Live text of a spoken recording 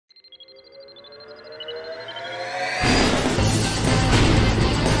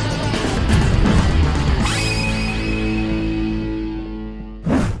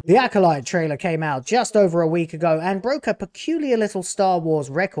The Acolyte trailer came out just over a week ago and broke a peculiar little Star Wars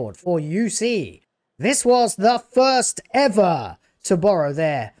record for UC. This was the first ever, to borrow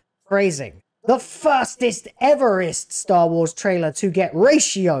their phrasing, the firstest everest Star Wars trailer to get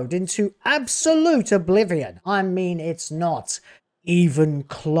ratioed into absolute oblivion. I mean, it's not even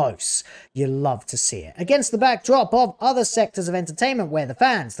close. You love to see it. Against the backdrop of other sectors of entertainment where the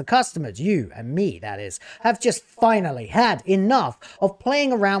fans, the customers, you and me, that is, have just finally had enough of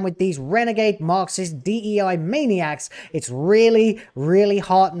playing around with these renegade Marxist DEI maniacs, it's really, really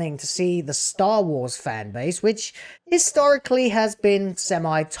heartening to see the Star Wars fan base, which historically has been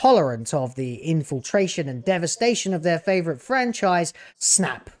semi-tolerant of the infiltration and devastation of their favorite franchise,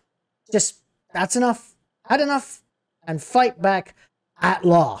 snap. Just, that's enough. Had enough. And fight back at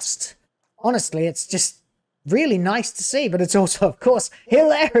last. Honestly, it's just really nice to see, but it's also, of course,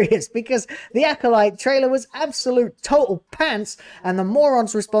 hilarious because the Acolyte trailer was absolute total pants, and the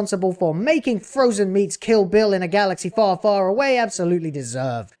morons responsible for making Frozen Meats Kill Bill in a galaxy far, far away absolutely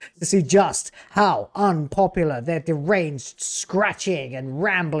deserve to see just how unpopular their deranged scratching and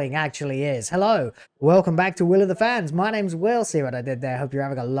rambling actually is. Hello, welcome back to Will of the Fans. My name's Will. See what I did there? Hope you're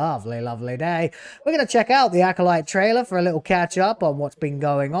having a lovely, lovely day. We're going to check out the Acolyte trailer for a little catch up on what's been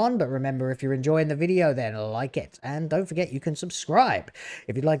going on, but remember, if you're enjoying the video, then like it, and don't forget you can subscribe.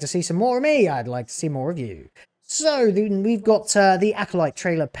 If you'd like to see some more of me, I'd like to see more of you. So we've got the Acolyte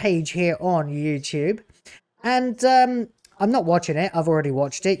trailer page here on YouTube, and I'm not watching it, I've already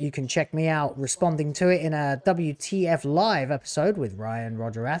watched it. You can check me out responding to it in a WTF live episode with Ryan,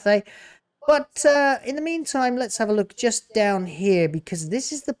 Roger, Athay. But in the meantime, let's have a look just down here, because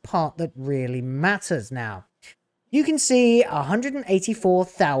this is the part that really matters now. You can see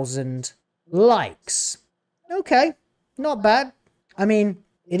 184,000 likes. Okay, not bad. I mean,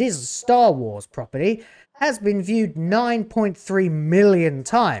 it is a Star Wars property, has been viewed 9.3 million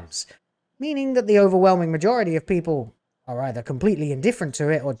times, meaning that the overwhelming majority of people are either completely indifferent to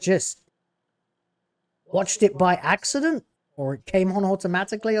it or just watched it by accident, or it came on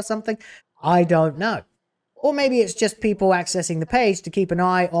automatically or something. I don't know. Or maybe it's just people accessing the page to keep an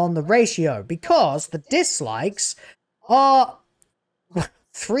eye on the ratio, because the dislikes are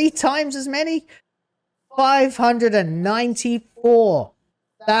 3 times as many.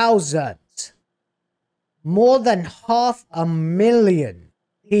 594,000. More than 500,000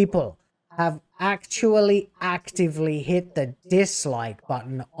 people have actually actively hit the dislike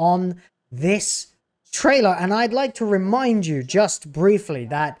button on this trailer. And I'd like to remind you just briefly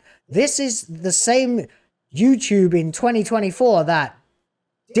that this is the same YouTube in 2024 that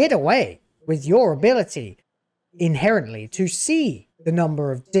did away with your ability inherently to see the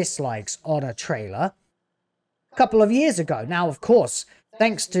number of dislikes on a trailer a couple of years ago. Now, of course,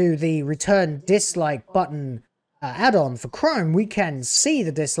 thanks to the return dislike button add-on for Chrome, we can see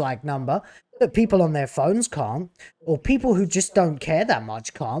the dislike number, but people on their phones can't, or people who just don't care that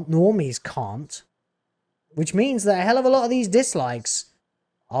much can't, normies can't, which means that a hell of a lot of these dislikes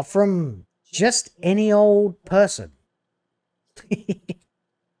are from just any old person.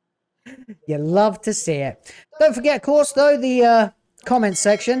 You love to see it. Don't forget, of course, though, the comment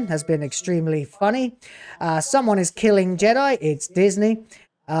section has been extremely funny. Someone is killing Jedi. It's Disney.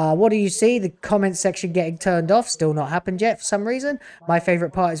 What do you see? The comment section getting turned off. Still not happened yet for some reason. My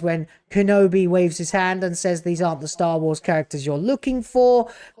favorite part is when Kenobi waves his hand and says these aren't the Star Wars characters you're looking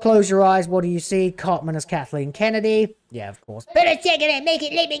for. Close your eyes. What do you see? Cartman as Kathleen Kennedy. Yeah, of course. Better check it and make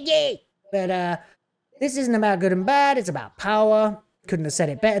it living gay. But this isn't about good and bad. It's about power. Couldn't have said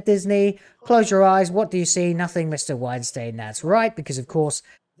it better, Disney. Close your eyes. What do you see? Nothing, Mr. Weinstein. That's right, because of course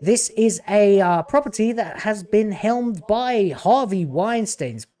this is a property that has been helmed by Harvey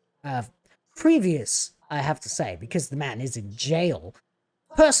Weinstein's previous, I have to say, because the man is in jail,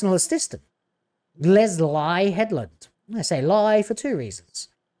 personal assistant, Leslie Headland. I say lie for 2 reasons.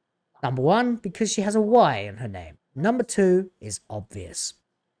 Number 1, because she has a Y in her name. Number 2 is obvious.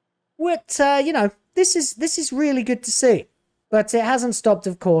 What, you know, this is really good to see. But it hasn't stopped,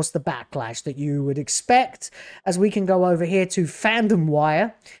 of course, the backlash that you would expect, as we can go over here to Fandom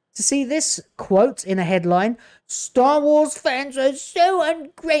Wire to see this quote in a headline: "Star Wars fans are so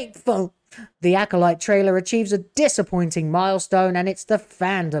ungrateful." The Acolyte trailer achieves a disappointing milestone, and it's the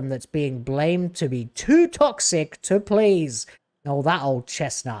fandom that's being blamed to be too toxic to please. Oh, that old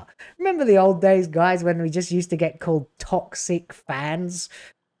chestnut. Remember the old days, guys, when we just used to get called toxic fans?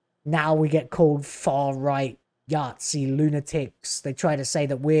 Now we get called far-right Yahtzee lunatics. They try to say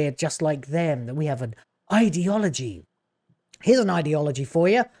that we're just like them, that we have an ideology. Here's an ideology for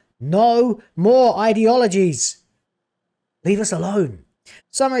you. No more ideologies. Leave us alone.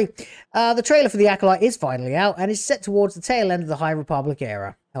 Summary. The trailer for The Acolyte is finally out and is set towards the tail end of the High Republic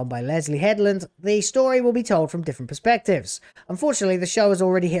era. held by Leslie Headland, the story will be told from different perspectives. Unfortunately, the show has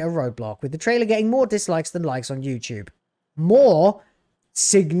already hit a roadblock, with the trailer getting more dislikes than likes on YouTube. More?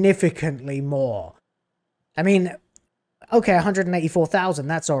 Significantly more. I mean, okay, 184,000,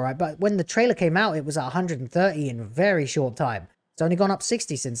 that's alright, but when the trailer came out, it was at 130 in a very short time. It's only gone up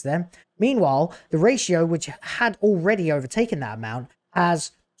 60 since then. Meanwhile, the ratio, which had already overtaken that amount,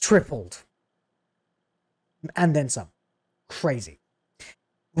 has tripled. And then some. Crazy.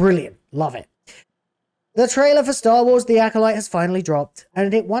 Brilliant. Love it. The trailer for Star Wars The Acolyte has finally dropped,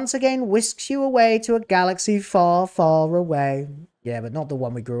 and it once again whisks you away to a galaxy far, far away. Yeah, but not the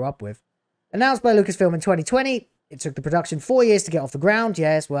one we grew up with. Announced by Lucasfilm in 2020, it took the production 4 years to get off the ground.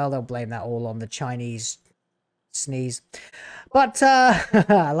 Yes, well, they'll blame that all on the Chinese sneeze. But,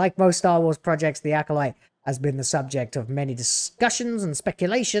 like most Star Wars projects, The Acolyte has been the subject of many discussions and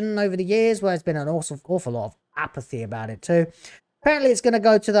speculation over the years, where there's been an awful lot of apathy about it too. Apparently it's going to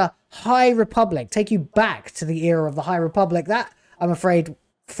go to the High Republic, take you back to the era of the High Republic. That, I'm afraid,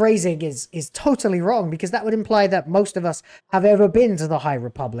 phrasing is totally wrong, because that would imply that most of us have ever been to the High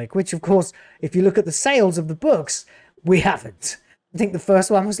Republic, which, of course, if you look at the sales of the books, we haven't. I think the first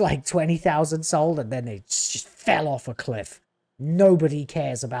one was like 20,000 sold, and then it just fell off a cliff. Nobody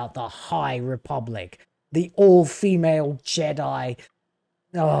cares about the High Republic, the all-female Jedi.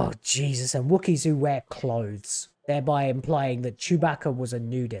 Oh, Jesus, and Wookiees who wear clothes, thereby implying that Chewbacca was a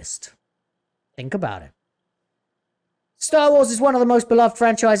nudist. Think about it. Star Wars is one of the most beloved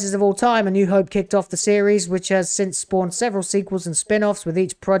franchises of all time. A New Hope kicked off the series, which has since spawned several sequels and spin-offs, with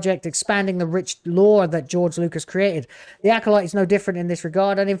each project expanding the rich lore that George Lucas created. The Acolyte is no different in this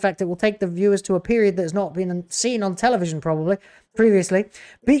regard, and in fact it will take the viewers to a period that has not been seen on television probably previously.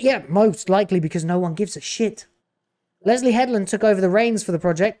 But yeah, most likely because no one gives a shit. Leslie Headland took over the reins for the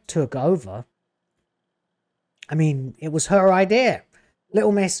project. Took over? I mean, it was her idea.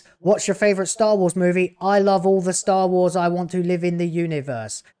 Little Miss, what's your favourite Star Wars movie? I love all the Star Wars. I want to live in the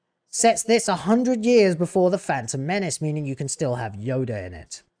universe. Sets this 100 years before The Phantom Menace, meaning you can still have Yoda in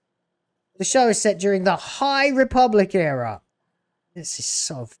it. The show is set during the High Republic era. This is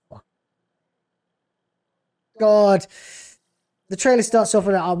so fucking... God. The trailer starts off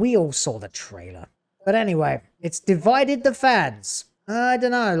with... we all saw the trailer. But anyway, it's divided the fans. I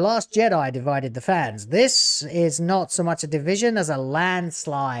don't know, Last Jedi divided the fans. This is not so much a division as a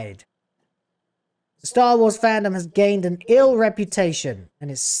landslide. The Star Wars fandom has gained an ill reputation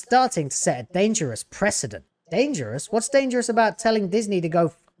and is starting to set a dangerous precedent. Dangerous? What's dangerous about telling Disney to go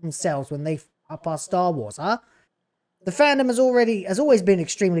f themselves when they up our Star Wars, huh? The fandom has always been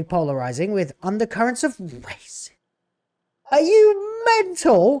extremely polarizing, with undercurrents of race. Are you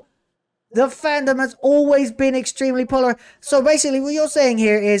mental? The fandom has always been extremely polarized. So basically what you're saying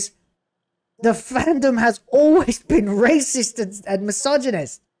here is the fandom has always been racist and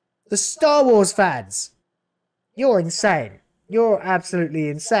misogynist. The Star Wars fans. You're insane. You're absolutely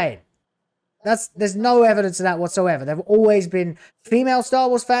insane. There's no evidence of that whatsoever. There have always been female Star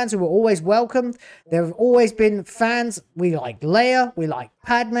Wars fans who were always welcomed. There have always been fans. We like Leia. We like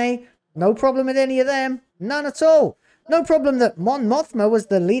Padme. No problem with any of them. None at all. No problem that Mon Mothma was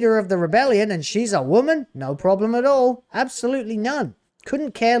the leader of the rebellion and she's a woman. No problem at all. Absolutely none.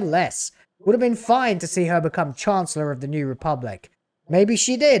 Couldn't care less. Would have been fine to see her become Chancellor of the New Republic. Maybe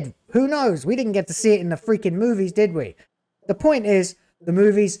she did. Who knows? We didn't get to see it in the freaking movies, did we? The point is, the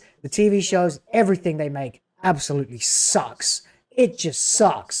movies, the TV shows, everything they make absolutely sucks. It just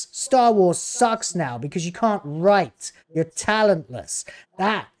sucks. Star Wars sucks now because you can't write. You're talentless.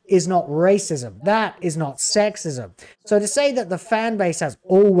 That is not racism. That is not sexism. So to say that the fan base has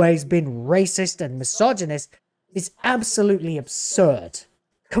always been racist and misogynist is absolutely absurd.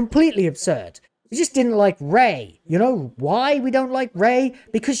 Completely absurd. We just didn't like Rey. You know why we don't like Rey?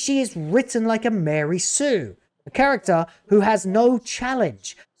 Because she is written like a Mary Sue. A character who has no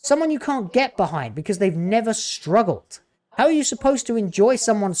challenge. Someone you can't get behind because they've never struggled. How are you supposed to enjoy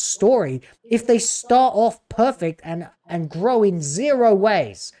someone's story if they start off perfect and grow in zero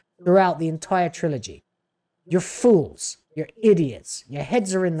ways throughout the entire trilogy? You're fools. You're idiots. Your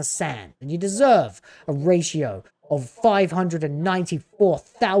heads are in the sand. And you deserve a ratio of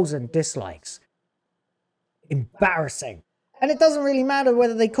 594,000 dislikes. Embarrassing. And it doesn't really matter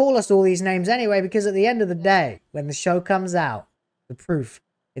whether they call us all these names anyway, because at the end of the day, when the show comes out, the proof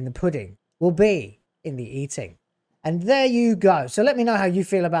in the pudding will be in the eating. And there you go. So let me know how you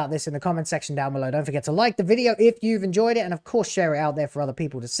feel about this in the comment section down below. Don't forget to like the video if you've enjoyed it, and of course share it out there for other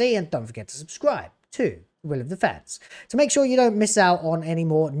people to see, and don't forget to subscribe to The Will of the Fans to make sure you don't miss out on any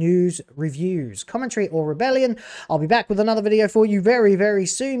more news, reviews, commentary, or rebellion. I'll be back with another video for you very, very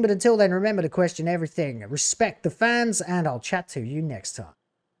soon, but until then, remember to question everything, respect the fans, and I'll chat to you next time.